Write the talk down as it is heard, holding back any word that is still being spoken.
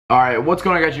Alright, what's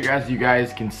going on, guys? You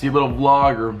guys can see a little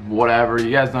vlog or whatever.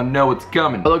 You guys don't know what's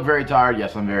coming. I look very tired.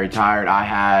 Yes, I'm very tired. I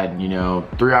had,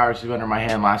 3 hours sleep under my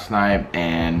hand last night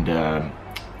and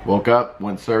woke up,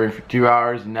 went surfing for 2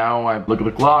 hours, and now I look at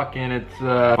the clock and it's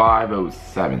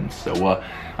 5:07. So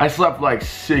I slept like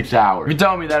 6 hours. You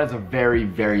tell me that is a very,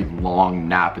 very long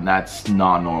nap, and that's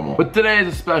not normal. But today is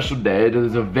a special day. It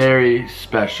is a very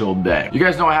special day. You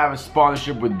guys know I have a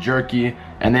sponsorship with Jerky,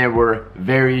 and they were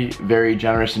very, very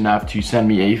generous enough to send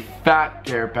me a fat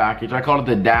care package. I called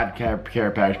it the dad care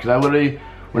package because I literally,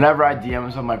 whenever I DM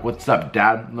them, I'm like, "What's up,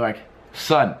 dad?" And they're like,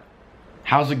 "Son,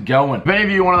 how's it going?" If any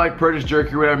of you want to practice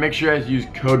Jerky or whatever, make sure you guys use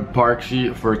code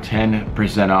PARKSY for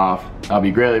 10% off. That'll be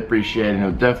greatly appreciated, and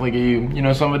it'll definitely give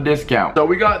you, some of a discount. So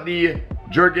we got the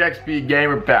Jerky XP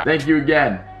Gamer Pack. Thank you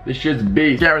again. This shit's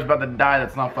beast. Camera's about to die.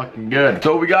 That's not fucking good.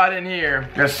 So what we got in here,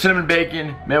 we got cinnamon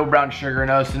bacon, maple brown sugar,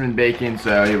 another cinnamon bacon.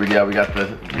 So here we go. We got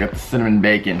the cinnamon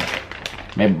bacon,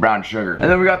 maple brown sugar,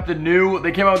 and then we got the new.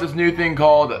 They came out with this new thing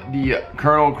called the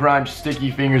Kernel Crunch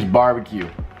Sticky Fingers Barbecue.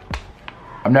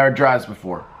 I've never tried this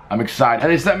before. I'm excited. And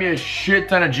they sent me a shit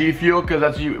ton of G Fuel because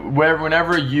that's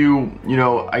whenever you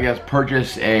I guess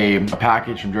purchase a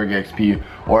package from Jerky XP,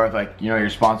 or if you're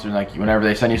sponsored, whenever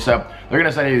they send you stuff, they're gonna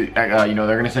send you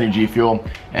they're gonna send you G Fuel.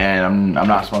 And I'm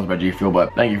not sponsored by G Fuel,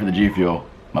 but thank you for the G Fuel,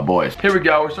 my boys. Here we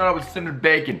go. We're starting out with cinnamon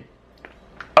bacon.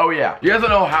 Oh yeah. You guys don't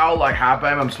know how happy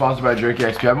I am. I'm sponsored by Jerky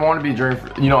XP. I want to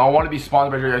be I want to be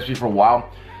sponsored by Jerky XP for a while.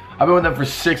 I've been with them for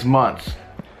 6 months.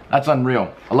 That's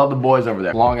unreal. I love the boys over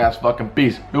there. Long ass fucking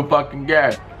piece. Who fucking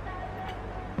cares?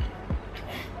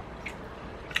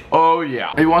 Oh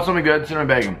yeah. If you want something good, cinnamon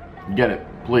bacon. Get it,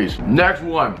 please. Next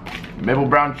one, maple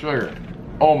brown sugar.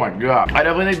 Oh my god. I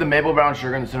definitely think the maple brown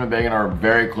sugar and the cinnamon bacon are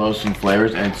very close in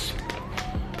flavors, and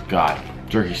God,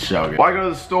 jerky's so good. Why go to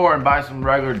the store and buy some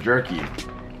regular jerky?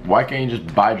 Why can't you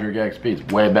just buy Jerky XP?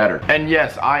 It's way better. And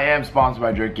yes, I am sponsored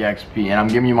by Jerky XP, and I'm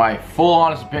giving you my full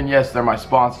honest opinion. Yes, they're my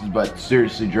sponsors, but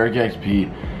seriously, Jerky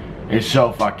XP is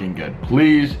so fucking good.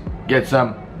 Please get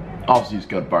some. Also use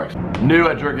code PARKS. New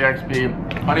at Jerky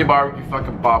XP, honey barbecue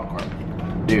fucking popcorn.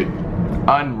 Dude,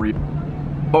 unreal.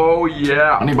 Oh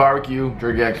yeah. Honey barbecue,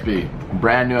 Jerky XP.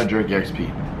 Brand new at Jerky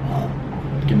XP.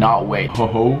 Cannot wait.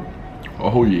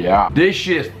 Oh yeah. This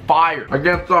shit is fire. I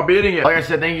can't stop eating it. Like I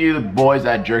said, thank you to the boys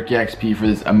at Jerky XP for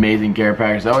this amazing care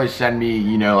package. They always send me,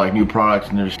 new products,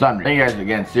 and they're just stunning. Thank you guys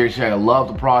again. Seriously, I love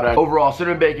the product. Overall,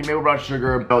 cinnamon bacon, maple brown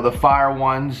sugar, the fire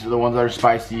ones, the ones that are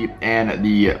spicy, and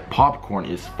the popcorn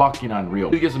is fucking unreal.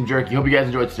 Please get some jerky. Hope you guys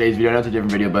enjoyed today's video. I know it's a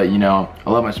different video, but I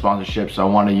love my sponsorship, so I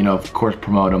want to, of course,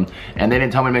 promote them. And they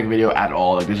didn't tell me to make a video at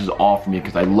all. This is all for me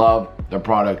because I love their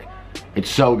product. It's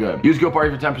so good. Use code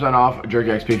PARKSY for 10% off Jerky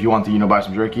XP if you want to, buy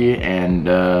some jerky. And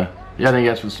yeah, thank you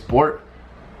guys for the support.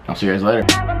 I'll see you guys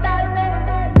later.